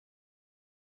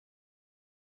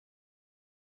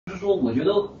就是说，我觉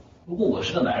得如果我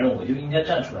是个男人，我就应该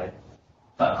站出来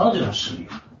反抗这种势力。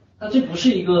那这不是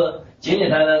一个简简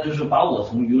单单就是把我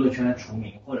从娱乐圈除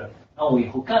名，或者让我以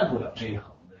后干不了这一行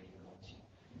的一个东西。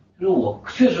就是我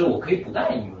确实我可以不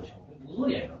干娱乐圈，我可以不做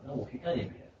演员，那我可以干点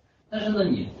别的。但是呢，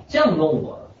你这样弄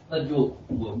我，那就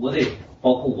我得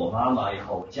包括我妈妈也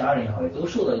好，我家人也好，也都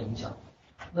受到影响。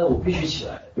那我必须起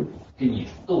来跟你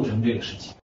斗争这个事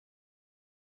情。